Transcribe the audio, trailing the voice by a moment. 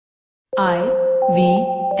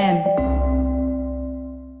IVM.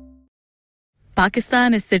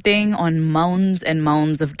 Pakistan is sitting on mounds and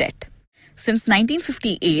mounds of debt. Since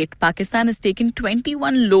 1958, Pakistan has taken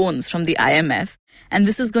 21 loans from the IMF, and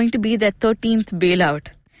this is going to be their 13th bailout.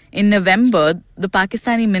 In November, the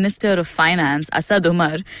Pakistani Minister of Finance, Asad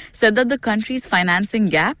Umar, said that the country's financing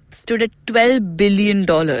gap stood at $12 billion.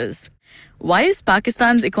 Why is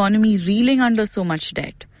Pakistan's economy reeling under so much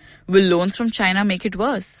debt? Will loans from China make it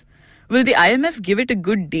worse? Will the IMF give it a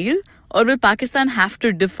good deal, or will Pakistan have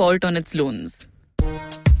to default on its loans?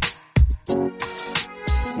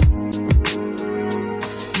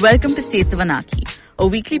 Welcome to States of Anarchy, a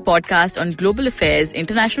weekly podcast on global affairs,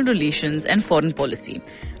 international relations, and foreign policy.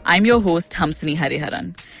 I'm your host, Hamsini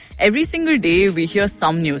Hariharan. Every single day, we hear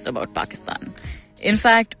some news about Pakistan. In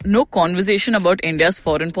fact, no conversation about India's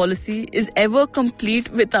foreign policy is ever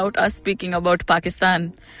complete without us speaking about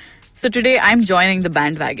Pakistan. So today, I'm joining the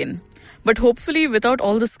bandwagon, but hopefully without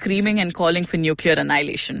all the screaming and calling for nuclear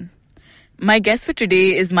annihilation. My guest for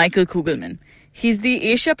today is Michael Kugelman. He's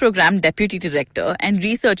the Asia Program Deputy Director and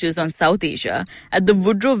researches on South Asia at the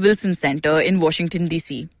Woodrow Wilson Center in Washington,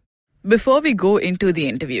 D.C. Before we go into the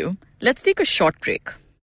interview, let's take a short break.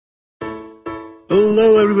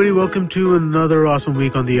 Hello, everybody. Welcome to another awesome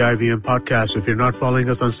week on the IVM Podcast. If you're not following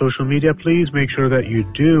us on social media, please make sure that you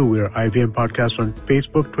do. We're IVM Podcast on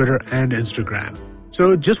Facebook, Twitter, and Instagram.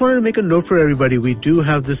 So just wanted to make a note for everybody. We do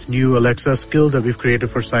have this new Alexa skill that we've created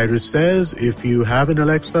for Cyrus Says. If you have an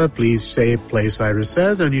Alexa, please say play Cyrus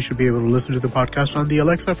Says, and you should be able to listen to the podcast on the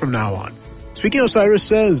Alexa from now on. Speaking of Cyrus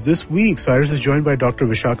Says, this week, Cyrus is joined by Dr.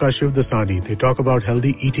 Vishakha Shivdasani. They talk about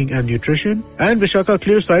healthy eating and nutrition. And Vishakha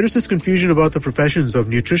clears Cyrus's confusion about the professions of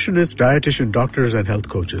nutritionists, dietitian, doctors, and health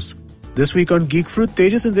coaches. This week on Geek Fruit,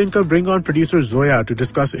 Tejas and Dinka bring on producer Zoya to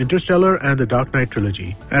discuss Interstellar and the Dark Knight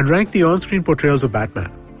trilogy and rank the on-screen portrayals of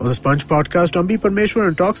Batman. On the Sponge podcast, Ambi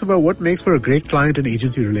Parmeshwaran talks about what makes for a great client and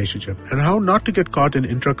agency relationship and how not to get caught in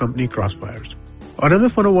intra-company crossfires. On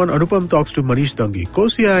MF101, Anupam talks to Manish Dangi,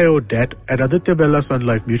 co-CIO Debt at Aditya Birla Sun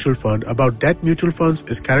Life Mutual Fund about debt mutual funds,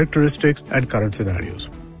 its characteristics, and current scenarios.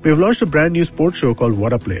 We have launched a brand new sports show called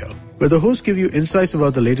What a Player, where the hosts give you insights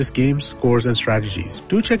about the latest games, scores, and strategies.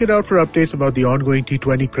 Do check it out for updates about the ongoing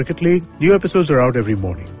T20 Cricket League. New episodes are out every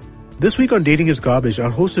morning. This week on Dating is Garbage, our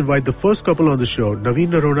hosts invite the first couple on the show, Naveen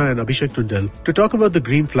Narona and Abhishek Tundel, to talk about the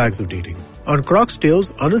green flags of dating. On Croc's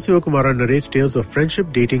Tales, Anand Sivakumara narrates tales of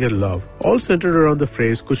friendship, dating, and love, all centered around the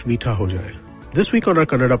phrase Kuch Meetha Ho Jaye. This week on our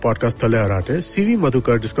Kannada podcast, Thale Arate, CV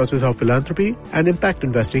Madhukar discusses how philanthropy and impact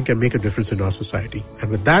investing can make a difference in our society. And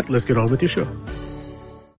with that, let's get on with your show.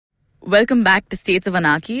 Welcome back to States of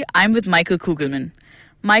Anarchy. I'm with Michael Kugelman.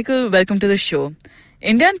 Michael, welcome to the show.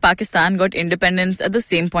 India and Pakistan got independence at the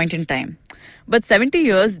same point in time. But 70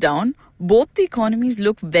 years down, both the economies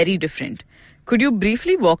look very different. Could you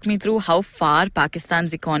briefly walk me through how far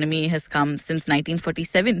Pakistan's economy has come since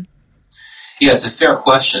 1947? Yeah, it's a fair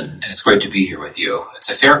question, and it's great to be here with you. It's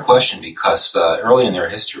a fair question because early in their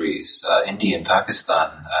histories, India and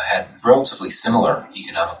Pakistan had relatively similar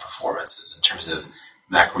economic performances in terms of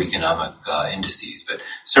macroeconomic indices, but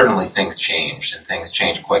certainly things changed, and things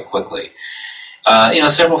changed quite quickly.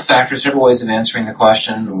 Several factors, several ways of answering the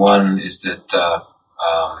question. One is that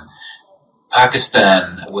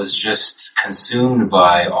Pakistan was just consumed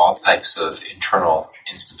by all types of internal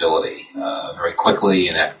instability very quickly,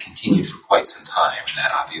 and that continued for quite some time. And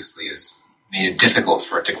that obviously has made it difficult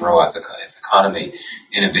for it to grow its economy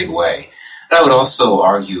in a big way. And I would also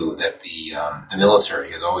argue that the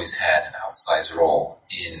military has always had an outsized role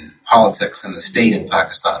in politics and the state in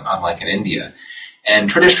Pakistan, unlike in India. And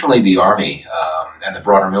traditionally, the army and the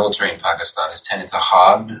broader military in Pakistan has tended to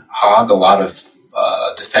hog a lot of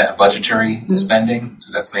budgetary spending.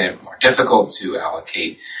 So that's made it more difficult to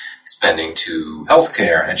allocate spending to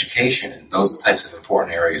healthcare and education and those types of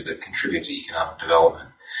important areas that contribute to economic development.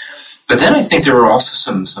 But then I think there were also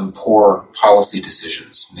some poor policy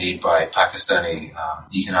decisions made by Pakistani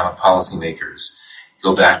economic policymakers.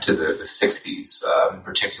 Go back to the 60s, in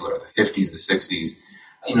particular, the 50s, the 60s.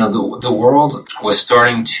 The world was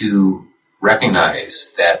starting to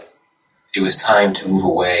recognize that it was time to move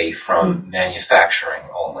away from manufacturing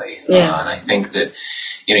only. And I think that,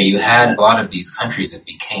 you had a lot of these countries that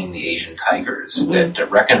became the Asian tigers that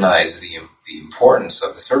recognized the importance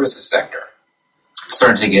of the services sector,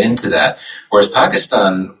 started to get into that. Whereas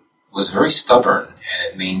Pakistan was very stubborn and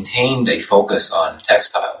it maintained a focus on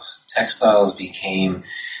textiles. Textiles became,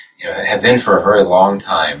 have been for a very long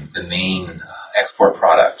time the main export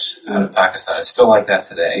product out of Pakistan. It's still like that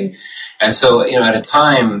today. And so, at a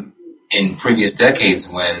time in previous decades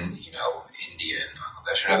when, India and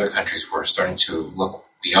Bangladesh and other countries were starting to look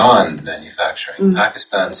beyond manufacturing.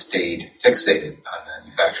 Pakistan stayed fixated on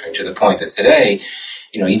manufacturing to the point that today,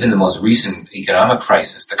 even the most recent economic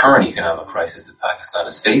crisis, the current economic crisis that Pakistan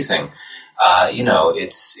is facing,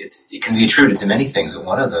 it can be attributed to many things, but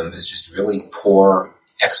one of them is just really poor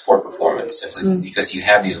export performance, simply because you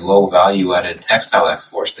have these low value-added textile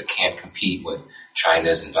exports that can't compete with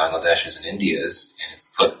China's and Bangladesh's and India's, and it's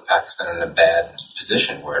put Pakistan in a bad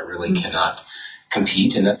position where it really cannot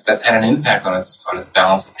compete, and that's had an impact on its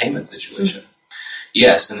balance of payment situation.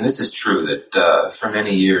 Yes, and this is true that for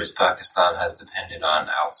many years Pakistan has depended on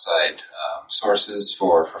outside sources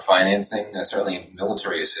for financing, certainly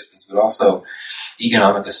military assistance, but also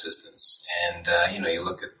economic assistance. And you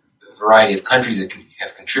look at the variety of countries that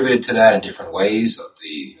have contributed to that in different ways.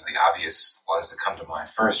 The obvious ones that come to mind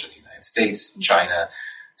first are the United States, China,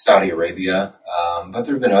 Saudi Arabia, but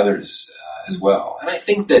there have been others as well. And I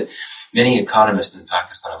think that many economists in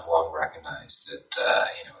Pakistan have long recognized that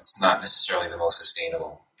it's not necessarily the most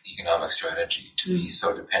sustainable economic strategy to be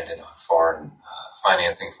so dependent on foreign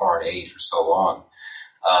financing, foreign aid for so long.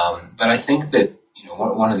 But I think that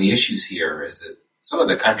one of the issues here is that some of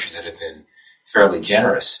the countries that have been fairly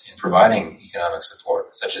generous in providing economic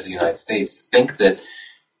support, such as the United States, think that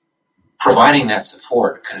providing that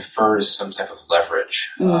support confers some type of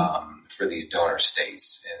leverage for these donor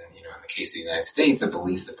states. And, in the case of the United States, the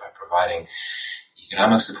belief that by providing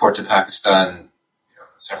economic support to Pakistan,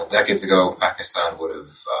 several decades ago, Pakistan would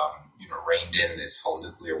have, reined in this whole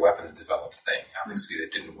nuclear weapons developed thing. Obviously,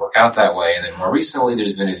 that didn't work out that way. And then more recently,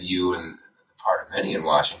 there's been a view on the part of many in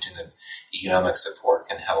Washington that economic support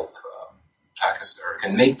can help Pakistan, or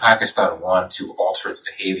can make Pakistan want to alter its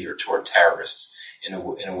behavior toward terrorists in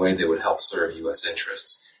a way that would help serve U.S.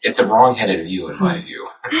 interests. It's a wrong-headed view, in my view.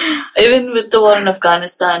 Even with the war in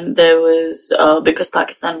Afghanistan, there was, because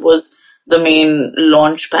Pakistan was the main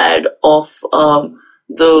launch pad of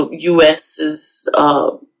the U.S.'s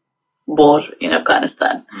war in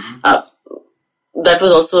Afghanistan. That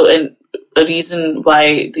was also a reason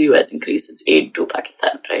why the U.S. increased its aid to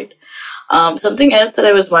Pakistan, right? Something else that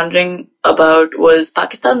I was wondering about was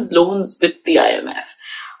Pakistan's loans with the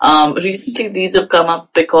IMF. Recently, these have come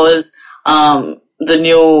up because the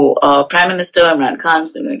new Prime Minister, Imran Khan,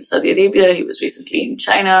 has been going to Saudi Arabia. He was recently in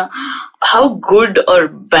China. How good or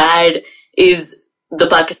bad is the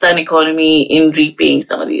Pakistan economy in repaying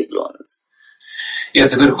some of these loans? Yeah,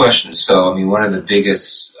 it's a good question. So, one of the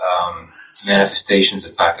biggest manifestations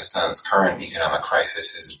of Pakistan's current economic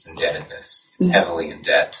crisis is its indebtedness. It's heavily in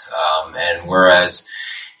debt. And whereas,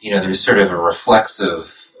 there's sort of a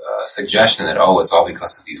reflexive suggestion that, it's all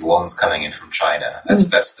because of these loans coming in from China.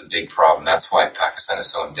 That's the big problem. That's why Pakistan is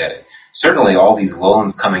so indebted. Certainly, all these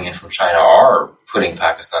loans coming in from China are putting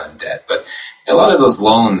Pakistan in debt, but a lot of those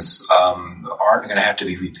loans aren't going to have to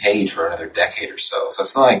be repaid for another decade or so. So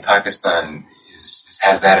it's not like Pakistan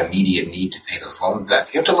has that immediate need to pay those loans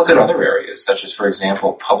back. You have to look at other areas, such as, for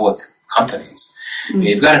example, public companies.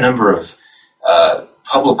 You've got a number of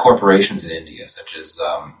public corporations in India,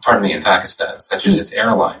 in Pakistan, such as its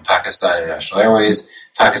airline, Pakistan International Airways,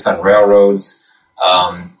 Pakistan Railroads,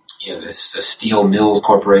 this Steel Mills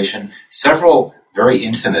Corporation, several very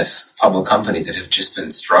infamous public companies that have just been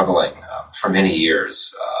struggling for many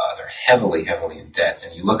years. They're heavily, heavily in debt.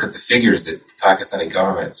 And you look at the figures that the Pakistani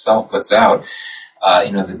government itself puts out,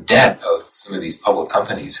 the debt of some of these public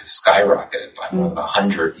companies has skyrocketed by more than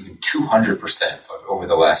 100, even 200% over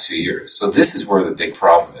the last few years. So this is where the big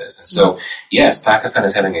problem is. And so, yes, Pakistan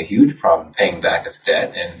is having a huge problem paying back its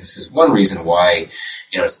debt. And this is one reason why,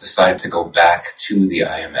 it's decided to go back to the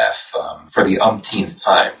IMF for the umpteenth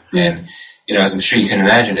time. And, as I'm sure you can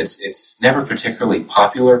imagine, it's never particularly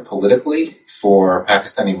popular politically for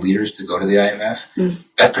Pakistani leaders to go to the IMF.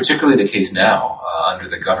 That's particularly the case now under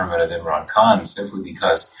the government of Imran Khan, simply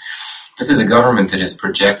because this is a government that has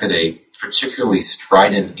projected a particularly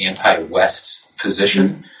strident anti-West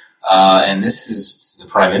position. And this is the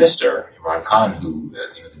Prime Minister, Imran Khan, who,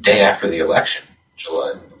 the day after the election,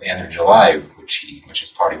 the end of July, which his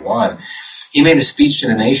party won, he made a speech to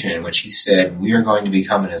the nation in which he said, we are going to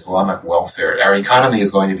become an Islamic welfare, our economy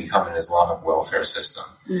is going to become an Islamic welfare system.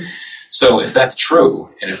 So if that's true,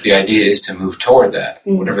 and if the idea is to move toward that,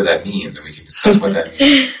 whatever that means, and we can discuss what that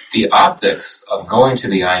means, the optics of going to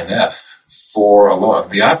the IMF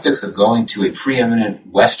the optics of going to a preeminent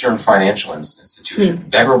Western financial institution,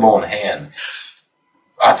 beggar bowl in hand,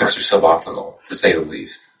 optics are suboptimal, to say the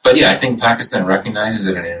least. But yeah, I think Pakistan recognizes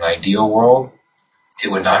that in an ideal world, it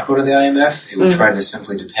would not go to the IMF. It would try to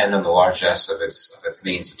simply depend on the largesse of its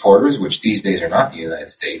main supporters, which these days are not the United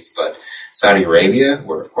States, but Saudi Arabia,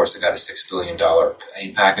 where, of course, it got a $6 billion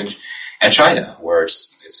aid package, and China, where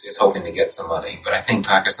it's hoping to get some money. But I think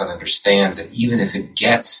Pakistan understands that even if it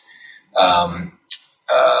gets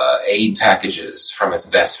aid packages from its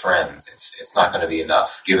best friends, it's not going to be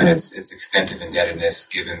enough, given its extent of indebtedness,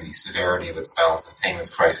 given the severity of its balance of payments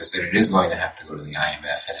crisis, that it is going to have to go to the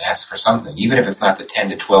IMF and ask for something. Even if it's not the 10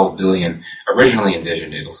 to 12 billion originally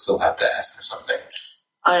envisioned, it'll still have to ask for something.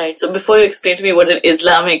 All right. So before you explain to me what an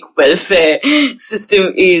Islamic welfare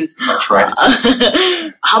system is, That's right.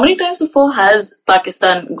 How many times before has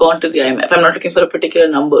Pakistan gone to the IMF? I'm not looking for a particular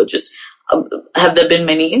number. Just have there been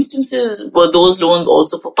many instances? Were those loans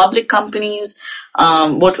also for public companies?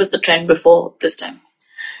 What was the trend before this time?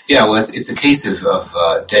 Yeah, well, it's a case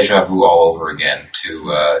of deja vu all over again.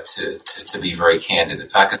 To be very candid,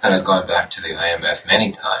 Pakistan has gone back to the IMF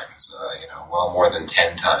many times. Well more than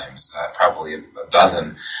 10 times, probably a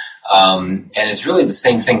dozen, and it's really the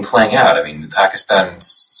same thing playing out. I mean, Pakistan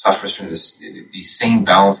suffers from these same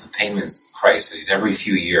balance of payments crises every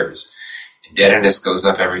few years. Indebtedness goes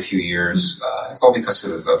up every few years. It's all because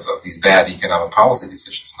of these bad economic policy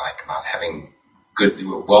decisions, like not having good,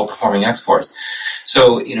 well-performing exports.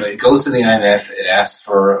 So, it goes to the IMF, it asks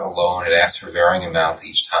for a loan, it asks for varying amounts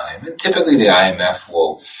each time. And typically the IMF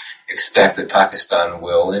will expect that Pakistan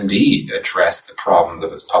will indeed address the problems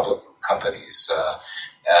of its public companies.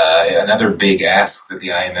 Another big ask that the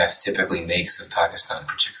IMF typically makes of Pakistan,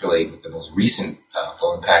 particularly with the most recent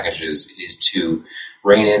loan packages, is to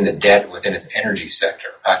rein in the debt within its energy sector.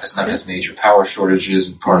 Pakistan has major power shortages,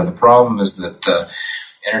 and part of the problem is that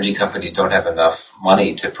energy companies don't have enough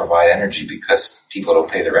money to provide energy because people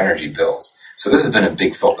don't pay their energy bills. So this has been a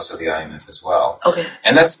big focus of the IMF as well. Okay.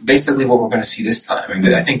 And that's basically what we're going to see this time. I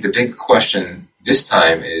mean, I think the big question this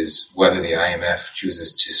time is whether the IMF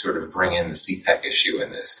chooses to sort of bring in the CPEC issue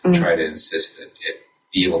in this and try to insist that it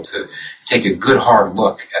be able to take a good hard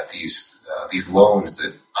look at these loans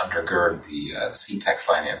that undergird the CPEC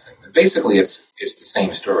financing. But basically, it's the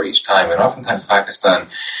same story each time, and oftentimes Pakistan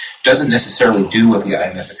doesn't necessarily do what the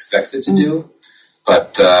IMF expects it to do,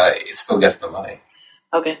 but it still gets the money.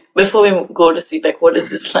 Okay. Before we go to CPEC, what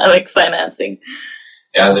is Islamic financing?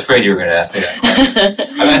 Yeah, I was afraid you were going to ask me that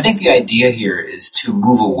question. I mean, I think the idea here is to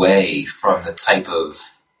move away from the type of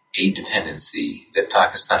aid dependency that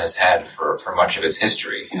Pakistan has had for much of its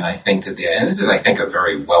history. And I think that and this is, I think, a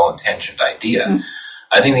very well-intentioned idea.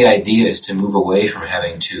 I think the idea is to move away from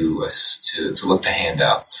having to look to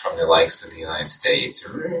handouts from the likes of the United States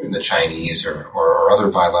or even the Chinese or other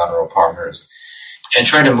bilateral partners, and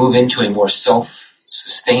try to move into a more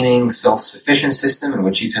self-sustaining, self-sufficient system in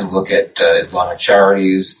which you can look at Islamic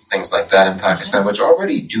charities, things like that in Pakistan, which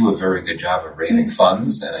already do a very good job of raising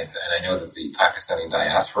funds. And I know that the Pakistani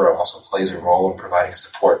diaspora also plays a role in providing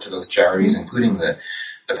support to those charities, including the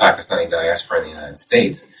Pakistani diaspora in the United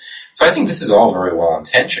States. So I think this is all very well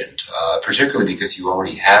intentioned, particularly because you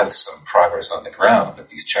already have some progress on the ground of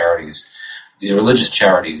these charities, these religious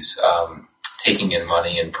charities, taking in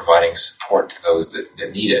money and providing support to those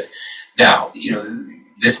that need it. Now,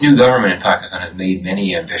 this new government in Pakistan has made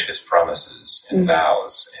many ambitious promises and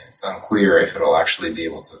vows, and it's unclear if it'll actually be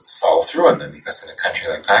able to follow through on them, because in a country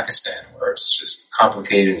like Pakistan, where it's just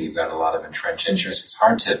complicated and you've got a lot of entrenched interests, it's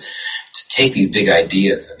hard to take these big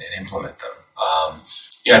ideas and implement them.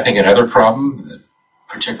 I think another problem that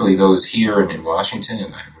particularly those here in Washington,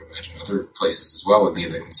 and I would imagine other places as well, would be a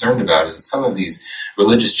bit concerned about, is that some of these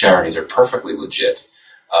religious charities are perfectly legit,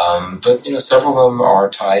 but several of them are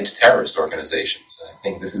tied to terrorist organizations. And I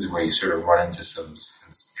think this is where you sort of run into some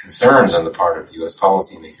concerns on the part of U.S.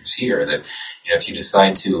 policymakers here, that if you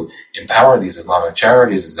decide to empower these Islamic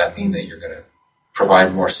charities, does that mean that you're going to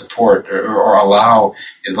provide more support or allow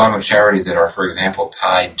Islamic charities that are, for example,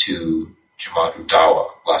 tied to Jamaat-ud-Dawa,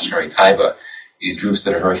 Lashkar-e-Taiba, these groups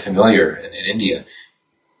that are very familiar in India,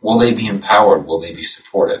 will they be empowered? Will they be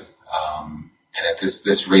supported? And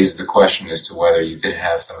this raises the question as to whether you could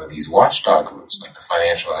have some of these watchdog groups, like the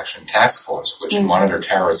Financial Action Task Force, which monitor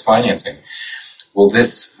terrorist financing. Will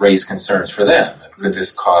this raise concerns for them? And could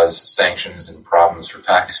this cause sanctions and problems for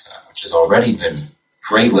Pakistan, which has already been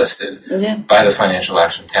graylisted by the Financial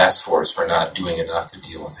Action Task Force for not doing enough to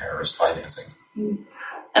deal with terrorist financing?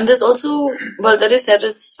 And there's also, that is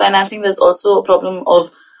terrorist financing, there's also a problem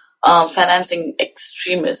of financing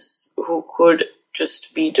extremists who could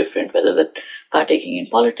just be different, whether they're partaking in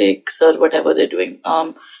politics or whatever they're doing.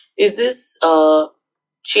 Is this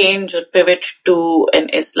change or pivot to an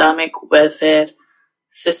Islamic welfare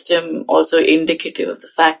system also indicative of the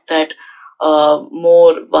fact that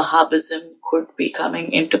more Wahhabism could be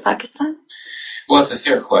coming into Pakistan? Well, it's a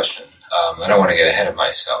fair question. I don't want to get ahead of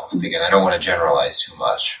myself. Again, I don't want to generalize too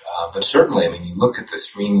much. But certainly, I mean, you look at the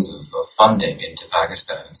streams of funding into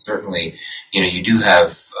Pakistan, and certainly, you do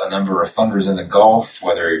have a number of funders in the Gulf,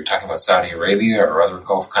 whether you're talking about Saudi Arabia or other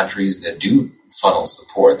Gulf countries that do funnel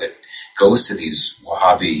support that goes to these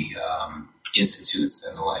Wahhabi institutes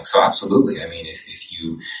and the like. So absolutely, I mean,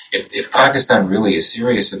 if Pakistan really is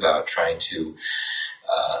serious about trying to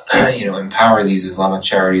empower these Islamic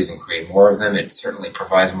charities and create more of them, it certainly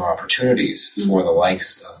provides more opportunities for the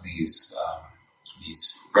likes of these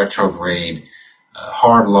retrograde,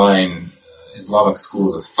 hardline Islamic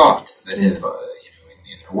schools of thought that, in their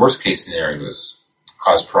worst case scenarios,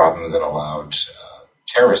 caused problems and allowed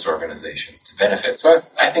terrorist organizations to benefit. So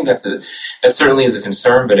I think that certainly is a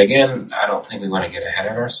concern. But again, I don't think we want to get ahead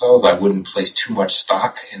of ourselves. I wouldn't place too much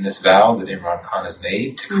stock in this vow that Imran Khan has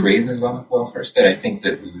made to create an Islamic welfare state. I think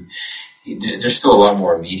that there's still a lot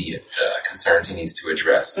more immediate concerns he needs to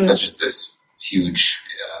address, such as this huge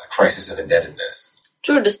crisis of indebtedness.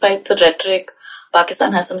 True, despite the rhetoric,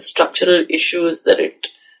 Pakistan has some structural issues that it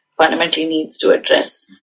fundamentally needs to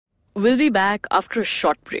address. We'll be back after a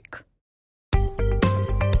short break.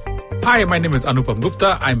 Hi, my name is Anupam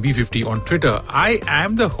Gupta. I'm B50 on Twitter. I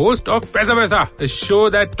am the host of Paisa Vaisa, the show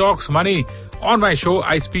that talks money. On my show,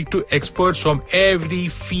 I speak to experts from every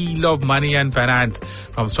field of money and finance,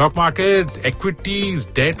 from stock markets, equities,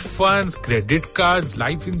 debt funds, credit cards,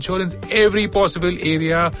 life insurance, every possible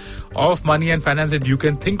area of money and finance that you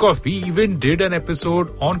can think of. We even did an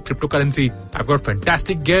episode on cryptocurrency. I've got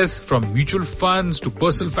fantastic guests from mutual funds to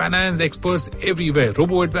personal finance experts everywhere.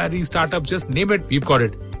 Robo-advisory, startups, just name it, we've got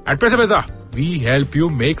it. At Paisa Vaisa, we help you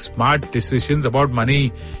make smart decisions about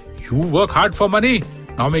money. You work hard for money.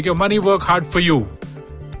 Now make your money work hard for you.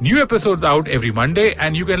 New episodes out every Monday,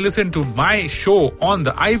 and you can listen to my show on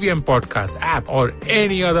the IVM Podcast app or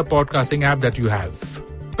any other podcasting app that you have.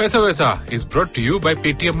 Paisa Vaisa is brought to you by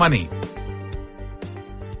Paytm Money.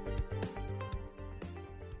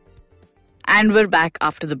 And we're back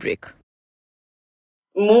after the break.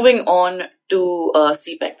 Moving on to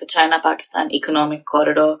CPEC, the China-Pakistan Economic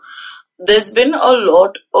Corridor. There's been a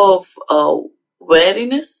lot of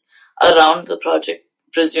wariness around the project,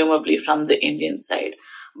 presumably from the Indian side.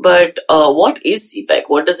 But what is CPEC?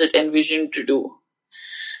 What does it envision to do?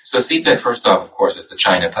 So CPEC, first off, of course, is the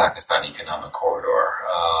China-Pakistan Economic Corridor.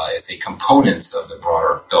 It's a component of the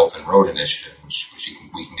broader Belt and Road Initiative, which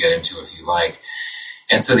we can get into if you like.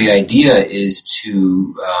 And so the idea is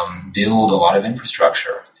to build a lot of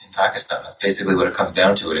infrastructure in Pakistan. That's basically what it comes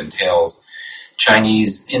down to. It entails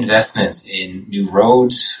Chinese investments in new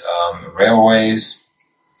roads, railways,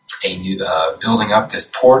 building up this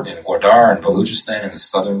port in Gwadar and Balochistan in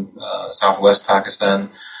the southwest Pakistan,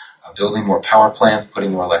 building more power plants,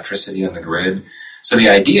 putting more electricity on the grid. So the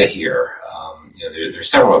idea here, there are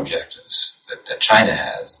several objectives that China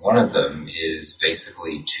has. One of them is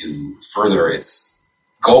basically to further its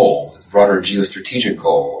goal, its broader geostrategic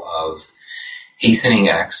goal of hastening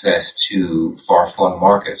access to far-flung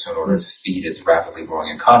markets in order to feed its rapidly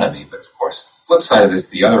growing economy. But of course, the flip side of this,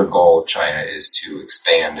 the other goal of China is to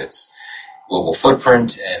expand its global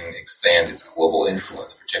footprint and expand its global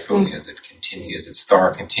influence, particularly as its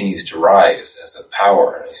star continues to rise as a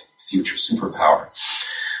power and a future superpower.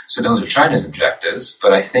 So those are China's objectives.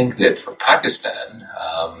 But I think that for Pakistan,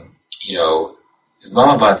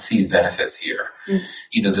 Islamabad sees benefits here.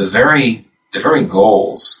 The very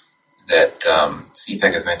goals that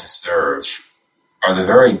CPEC is meant to serve are the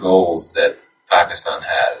very goals that Pakistan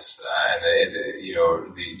has, and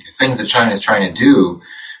the things that China is trying to do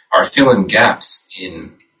are fill in gaps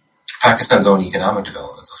in Pakistan's own economic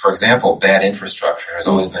development. So, for example, bad infrastructure has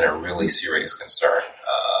always been a really serious concern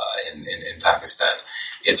in Pakistan.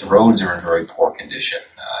 Its roads are in very poor condition.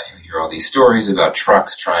 You hear all these stories about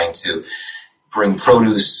trucks trying to bring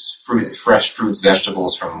produce, fresh fruits,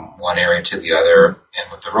 vegetables from one area to the other, and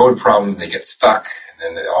with the road problems, they get stuck,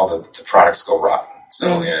 and then all the products go rotten.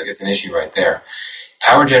 So it's an issue right there.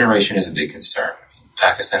 Power generation is a big concern.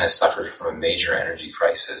 Pakistan has suffered from a major energy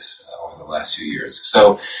crisis over the last few years.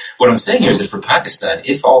 So what I'm saying here is that for Pakistan,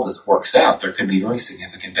 if all this works out, there could be very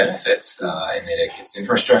significant benefits, and that its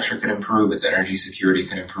infrastructure could improve, its energy security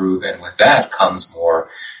could improve, and with that comes more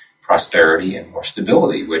prosperity and more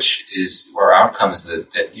stability, which is where outcomes that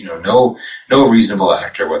no reasonable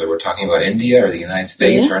actor, whether we're talking about India or the United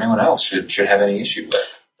States or anyone else, should have any issue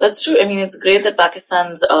with. That's true. I mean, it's great that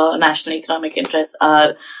Pakistan's national economic interests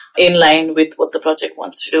are in line with what the project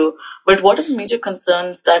wants to do. But what are the major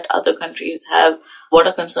concerns that other countries have? What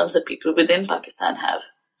are concerns that people within Pakistan have?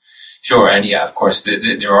 Sure, and yeah, of course,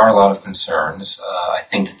 there are a lot of concerns. I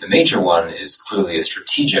think that the major one is clearly a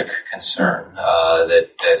strategic concern that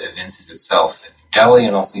evinces itself in New Delhi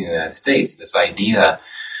and also in the United States. This idea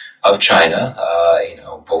of China,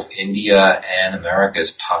 both India and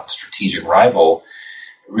America's top strategic rival,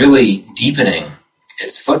 really deepening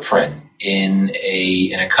its footprint in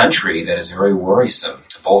a country that is very worrisome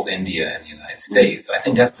to both India and the United States. I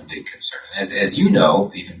think that's the big concern. As you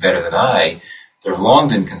know, even better than I, there have long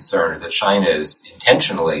been concerns that China is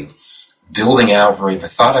intentionally building out very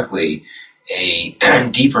methodically a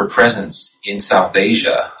deeper presence in South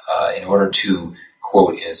Asia in order to,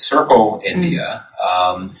 quote, encircle India.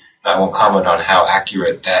 I won't comment on how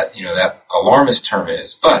accurate that alarmist term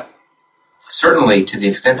is, but certainly to the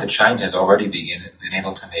extent that China has already been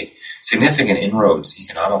able to make significant inroads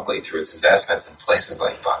economically through its investments in places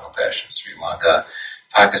like Bangladesh and Sri Lanka,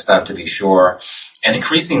 Pakistan to be sure, and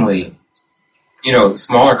increasingly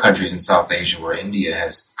smaller countries in South Asia where India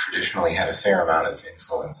has traditionally had a fair amount of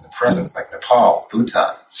influence and presence, like Nepal,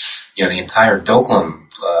 Bhutan. The entire Doklam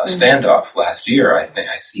standoff last year,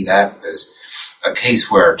 I see that as a case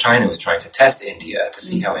where China was trying to test India to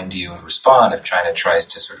see how India would respond if China tries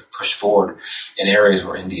to sort of push forward in areas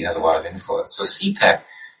where India has a lot of influence. So CPEC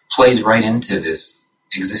plays right into this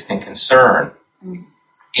existing concern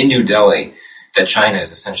in New Delhi that China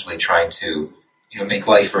is essentially trying to make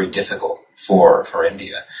life very difficult for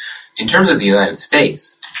India. In terms of the United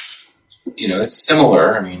States, it's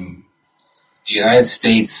similar. I mean, the United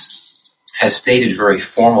States has stated very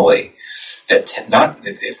formally that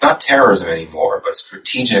it's not terrorism anymore, but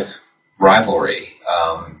strategic rivalry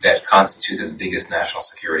that constitutes its biggest national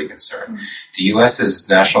security concern. The U.S.'s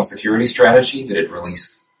national security strategy that it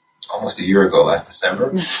released almost a year ago, last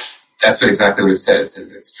December, that's exactly what it said. It said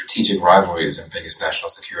that strategic rivalry is our biggest national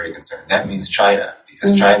security concern. That means China,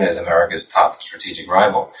 because China is America's top strategic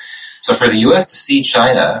rival. So for the U.S. to see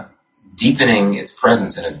China deepening its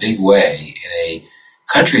presence in a big way in a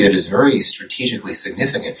country that is very strategically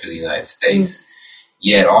significant for the United States,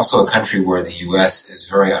 yet also a country where the U.S. is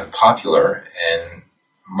very unpopular and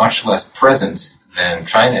much less present than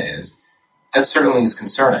China is, that certainly is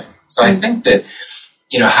concerning. So I think that,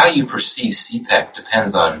 how you perceive CPEC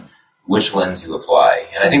depends on which lens you apply.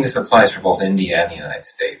 And I think this applies for both India and the United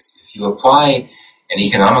States. If you apply an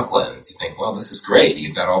economic lens, you think, well, this is great.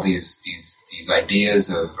 You've got all these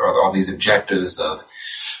ideas or all these objectives of,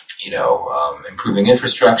 improving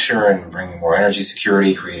infrastructure and bringing more energy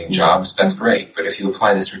security, creating jobs. That's great. But if you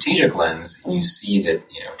apply the strategic lens, you see that,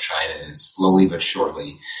 China is slowly but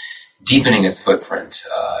surely deepening its footprint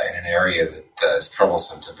in an area that is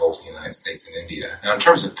troublesome to both the United States and India. Now, in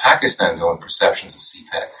terms of Pakistan's own perceptions of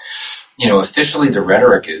CPEC, officially the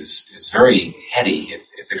rhetoric is very heady.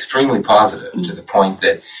 It's extremely positive to the point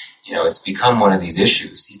that, it's become one of these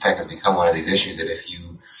issues. CPEC has become one of these issues that if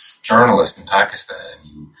you journalist in Pakistan and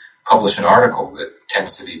you publish an article that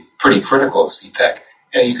tends to be pretty critical of CPEC,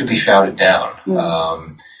 you could be shouted down.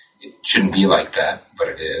 It shouldn't be like that, but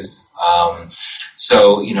it is.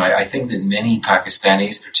 So, I think that many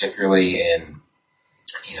Pakistanis, particularly in,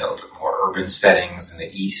 the more urban settings in the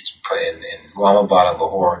East, in Islamabad and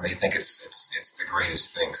Lahore, they think it's the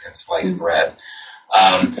greatest thing since sliced bread.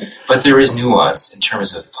 But there is nuance in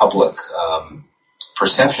terms of public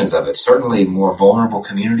perceptions of it. Certainly more vulnerable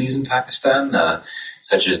communities in Pakistan,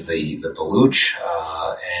 such as the Baluch,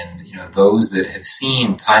 and those that have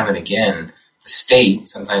seen time and again the state,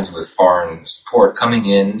 sometimes with foreign support, coming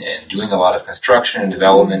in and doing a lot of construction and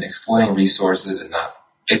development, exploiting resources, and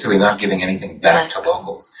basically not giving anything back to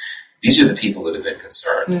locals. These are the people that have been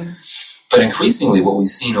concerned. But increasingly, what we've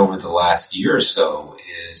seen over the last year or so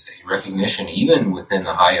is a recognition, even within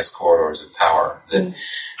the highest corridors of power, that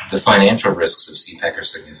the financial risks of CPEC are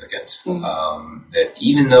significant. That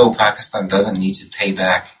even though Pakistan doesn't need to pay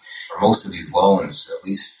back for most of these loans, at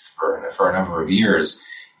least for a number of years,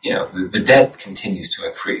 the debt continues to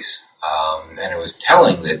increase. And it was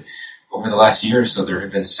telling that over the last year or so, there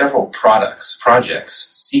have been several projects,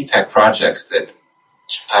 CPEC projects that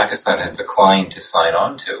Pakistan has declined to sign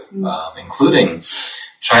on to, including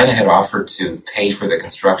China had offered to pay for the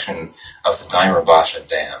construction of the Nairabasha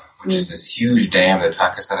Dam, which is this huge dam that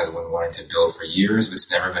Pakistan has been wanting to build for years, but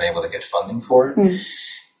it's never been able to get funding for it.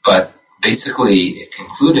 But basically, it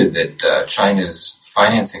concluded that China's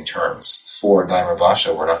financing terms for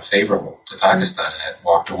Nairabasha were not favorable to Pakistan, and it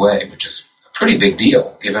walked away, which is a pretty big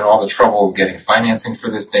deal, given all the trouble getting financing for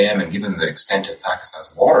this dam and given the extent of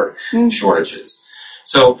Pakistan's water shortages.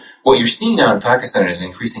 So what you're seeing now in Pakistan is an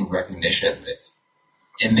increasing recognition that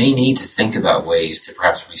it may need to think about ways to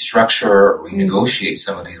perhaps restructure or renegotiate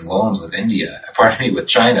some of these loans with with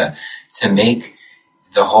China, to make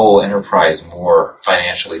the whole enterprise more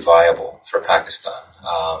financially viable for Pakistan.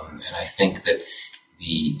 And I think that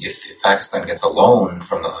if Pakistan gets a loan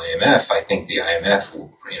from the IMF, I think the IMF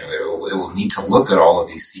will, it will need to look at all of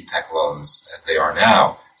these CPEC loans as they are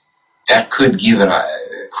now. That could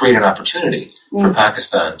create an opportunity for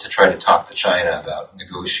Pakistan to try to talk to China about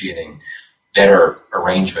negotiating better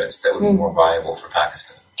arrangements that would be more viable for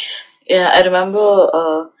Pakistan. Yeah, I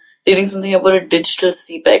remember reading something about a digital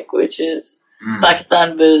CPEC, which is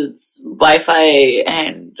Pakistan builds Wi-Fi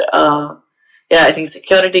and I think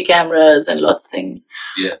security cameras and lots of things.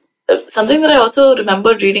 Yeah. Something that I also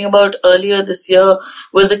remembered reading about earlier this year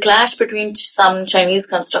was a clash between some Chinese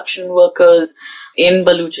construction workers in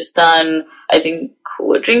Baluchistan, I think, who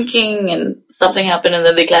were drinking and something happened and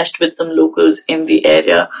then they clashed with some locals in the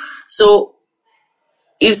area. So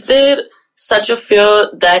is there such a fear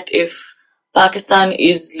that if Pakistan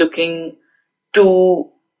is looking to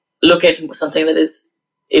look at something that is,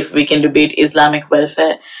 if we can debate Islamic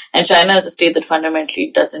welfare, and China is a state that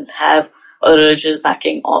fundamentally doesn't have a religious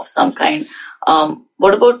backing of some kind,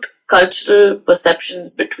 what about cultural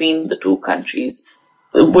perceptions between the two countries?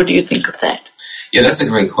 What do you think of that? Yeah, that's a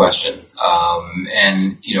great question.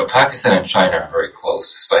 And Pakistan and China are very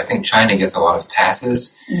close. So I think China gets a lot of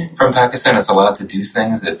passes from Pakistan. It's allowed to do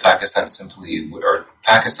things that Pakistan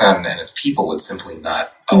and its people would simply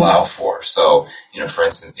not allow for. So, for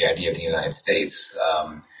instance, the idea of the United States,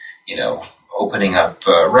 opening up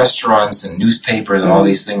restaurants and newspapers and all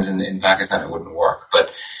these things in Pakistan, it wouldn't work.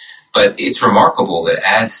 But it's remarkable that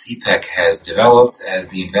as CPEC has developed, as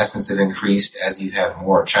the investments have increased, as you have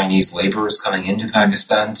more Chinese laborers coming into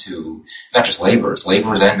Pakistan to, not just laborers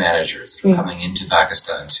and managers that are coming into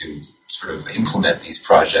Pakistan to sort of implement these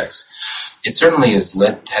projects, it certainly has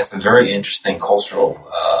some very interesting cultural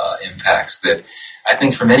impacts that I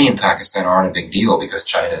think for many in Pakistan aren't a big deal because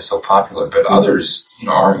China is so popular, but others,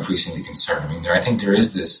 are increasingly concerned. I mean, I think there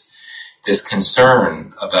is this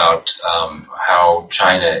concern about how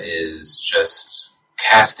China is just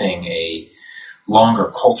casting a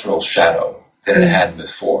longer cultural shadow than it had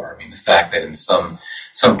before. I mean, the fact that in some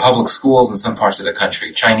public schools in some parts of the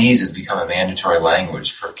country, Chinese has become a mandatory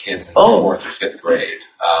language for kids in the 4th or 5th grade.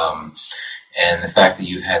 And the fact that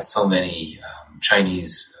you've had so many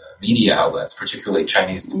Chinese media outlets, particularly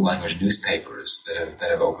Chinese language newspapers that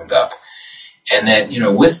have opened up. And that,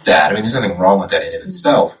 with that, I mean, there's nothing wrong with that in of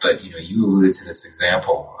itself, but, you alluded to this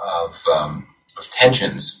example of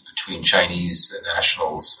tensions between Chinese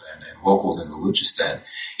nationals and locals in Baluchistan.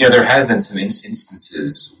 There have been some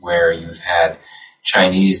instances where you've had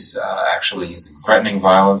Chinese actually using threatening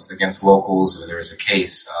violence against locals. There was a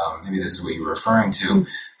case, maybe this is what you were referring to,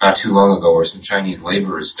 not too long ago, where some Chinese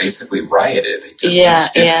laborers basically rioted. They took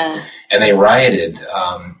sticks and they rioted.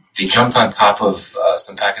 They jumped on top of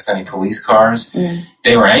some Pakistani police cars.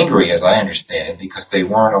 They were angry, as I understand it, because they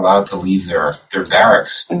weren't allowed to leave their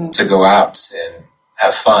barracks to go out and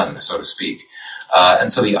have fun, so to speak.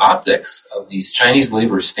 And so the optics of these Chinese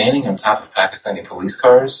laborers standing on top of Pakistani police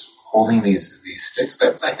cars, holding these sticks,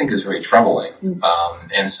 that I think is very troubling.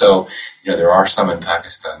 And so, there are some in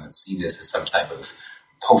Pakistan that see this as some type of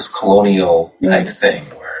post-colonial type thing,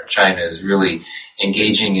 where China is really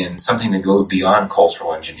engaging in something that goes beyond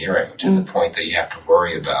cultural engineering to the point that you have to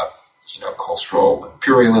worry about, cultural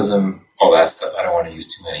imperialism, all that stuff. I don't want to use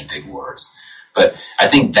too many big words. But I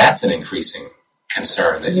think that's an increasing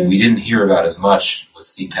concern that we didn't hear about as much with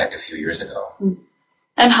CPEC a few years ago.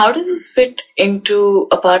 And how does this fit into,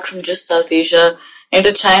 apart from just South Asia,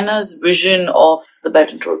 into China's vision of the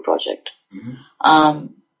Belt and Road project?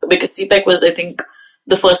 Because CPEC was, I think,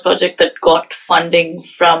 the first project that got funding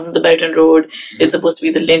from the Belt and Road. It's supposed to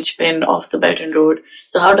be the linchpin of the Belt and Road.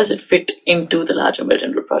 So how does it fit into the larger Belt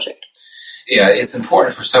and Road project? Yeah, it's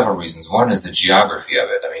important for several reasons. One is the geography of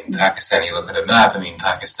it. I mean, Pakistan, you look at a map,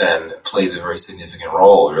 Pakistan plays a very significant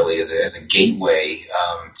role, really, as a gateway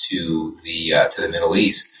to the Middle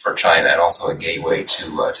East for China, and also a gateway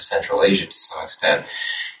to Central Asia to some extent.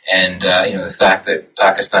 And, the fact that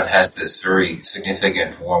Pakistan has this very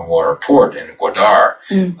significant warm water port in Gwadar,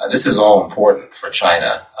 this is all important for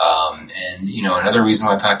China. And, another reason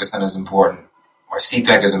why Pakistan is important, or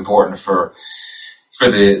CPEC is important for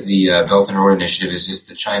the Belt and Road Initiative, is just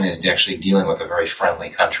that China is actually dealing with a very friendly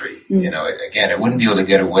country. It wouldn't be able to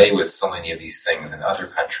get away with so many of these things in other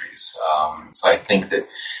countries. So I think that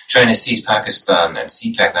China sees Pakistan and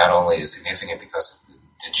CPEC not only as significant because of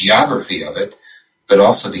the geography of it, but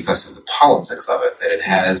also because of the politics of it, that it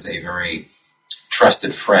has a very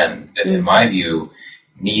trusted friend that, in my view,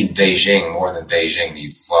 needs Beijing more than Beijing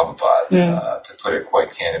needs Islamabad, to put it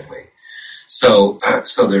quite candidly. So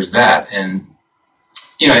there's that. And,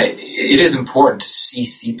 it is important to see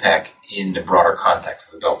CPEC in the broader context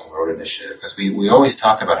of the Belt and Road Initiative, because we always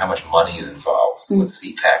talk about how much money is involved with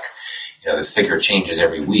CPEC. The figure changes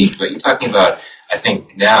every week, but you're talking about, I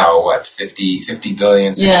think now, 50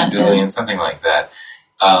 billion, 60 billion, something like that.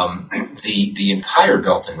 The entire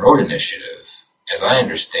Belt and Road Initiative, as I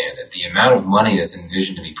understand it, the amount of money that's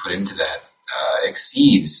envisioned to be put into that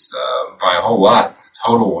exceeds by a whole lot the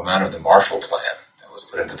total amount of the Marshall Plan that was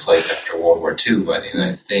put into place after World War II by the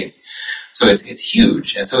United States. So it's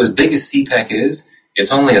huge. And so as big as CPEC is,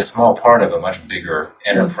 it's only a small part of a much bigger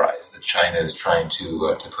enterprise that China is trying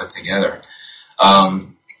to put together.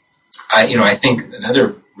 I think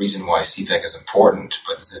another reason why CPEC is important,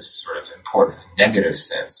 but this is sort of important in a negative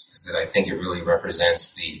sense, is that I think it really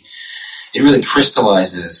represents it really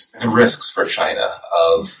crystallizes the risks for China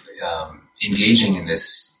of engaging in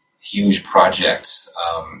this huge project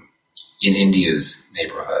in India's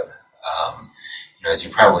neighborhood. As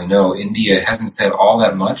you probably know, India hasn't said all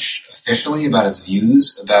that much officially about its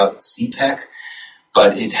views about CPEC,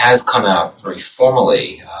 but it has come out very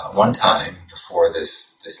formally one time before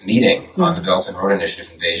this meeting on the Belt and Road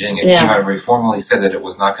Initiative in Beijing. It came out very formally, said that it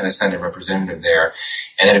was not going to send a representative there,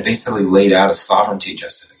 and then it basically laid out a sovereignty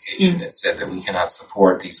justification. It said that we cannot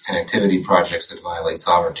support these connectivity projects that violate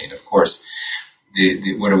sovereignty. And of course,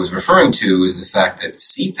 what it was referring to is the fact that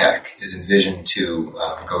CPEC is envisioned to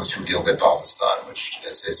go through Gilgit-Baltistan, which,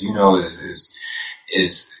 as you know, is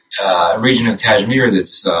a region of Kashmir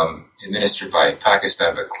that's administered by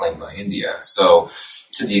Pakistan but claimed by India. So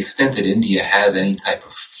to the extent that India has any type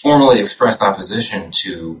of formally expressed opposition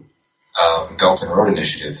to Belt and Road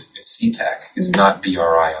Initiative, it's CPEC. It's not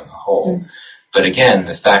BRI on the whole. But again,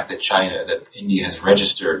 the fact that India has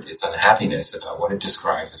registered its unhappiness about what it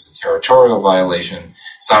describes as a territorial violation,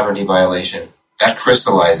 sovereignty violation, that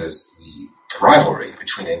crystallizes the rivalry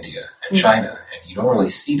between India and China. And you don't really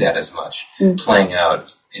see that as much playing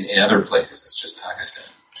out in other places. It's just Pakistan.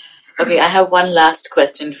 Okay, I have one last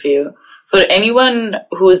question for you. For anyone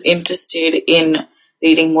who is interested in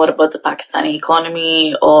reading more about the Pakistani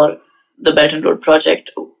economy or the Belt and Road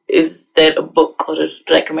Project, is there a book or a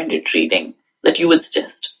recommended reading that you would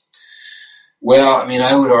suggest? Well,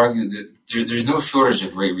 I would argue that there's no shortage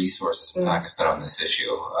of great resources in Pakistan on this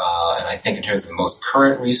issue. And I think in terms of the most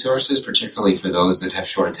current resources, particularly for those that have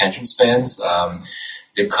short attention spans,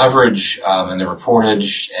 the coverage and the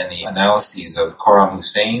reportage and the analyses of Khurram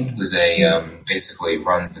Hussain, who's basically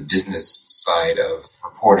runs the business side of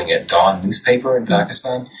reporting at Dawn newspaper in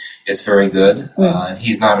Pakistan, is very good. And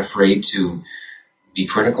he's not afraid to be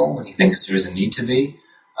critical when he thinks there is a need to be.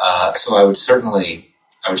 So I would certainly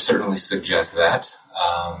suggest that.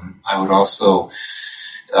 I would also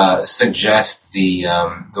suggest the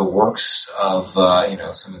works of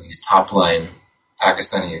some of these top line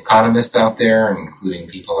Pakistani economists out there, including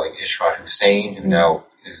people like Ishrat Hussain, who now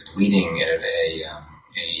is leading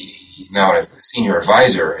he's now a senior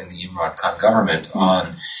advisor in the Imran Khan government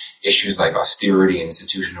on issues like austerity and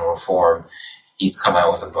institutional reform. He's come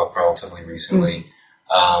out with a book relatively recently.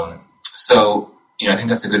 So I think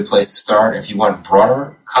that's a good place to start. If you want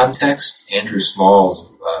broader context, Andrew Small's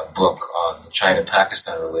book on the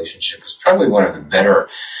China-Pakistan relationship is probably one of the better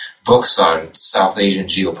books on South Asian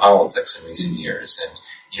geopolitics in recent years. And,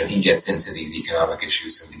 he gets into these economic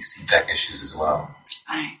issues and these CPEC issues as well.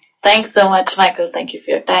 All right. Thanks so much, Michael. Thank you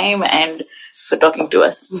for your time and for talking to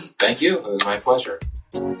us. Thank you. It was my pleasure.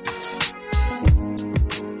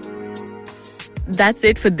 That's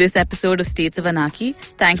it for this episode of States of Anarchy.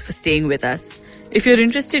 Thanks for staying with us. If you're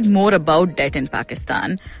interested more about debt in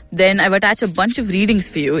Pakistan, then I've attached a bunch of readings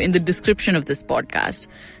for you in the description of this podcast.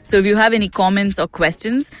 So if you have any comments or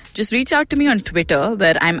questions, just reach out to me on Twitter,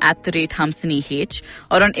 where I'm @HamsiniH,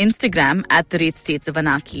 or on Instagram @States of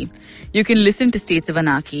Anarchy. You can listen to States of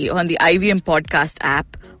Anarchy on the IVM podcast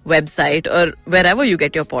app, website, or wherever you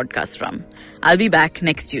get your podcasts from. I'll be back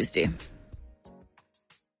next Tuesday.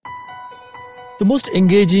 The most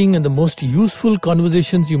engaging and the most useful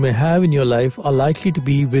conversations you may have in your life are likely to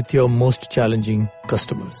be with your most challenging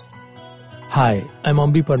customers. Hi, I'm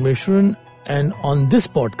Ambi Parmeshwaran, and on this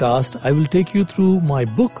podcast, I will take you through my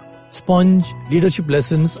book, Sponge: Leadership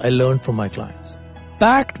Lessons I Learned from My Clients.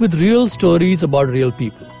 Packed with real stories about real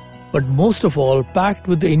people, but most of all, packed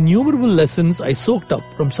with the innumerable lessons I soaked up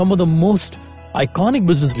from some of the most iconic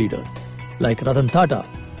business leaders like Ratan Tata,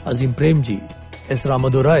 Azim Premji, S.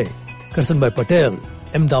 Ramadorai, Karsanbhai Patel,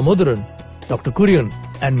 M. Damodaran, Dr. Kurian,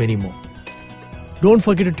 and many more. Don't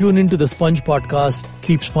forget to tune into the Sponge podcast.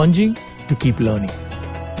 Keep sponging to keep learning.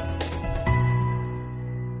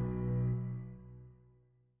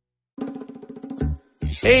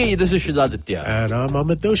 Hey, this is Shidaditya. And I'm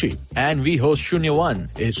Amit Doshi. And we host Shunya One.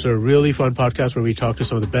 It's a really fun podcast where we talk to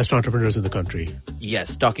some of the best entrepreneurs in the country.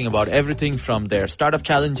 Yes, talking about everything from their startup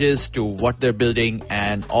challenges to what they're building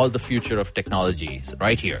and all the future of technology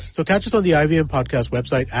right here. So catch us on the IVM Podcast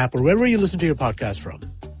website, app, or wherever you listen to your podcast from.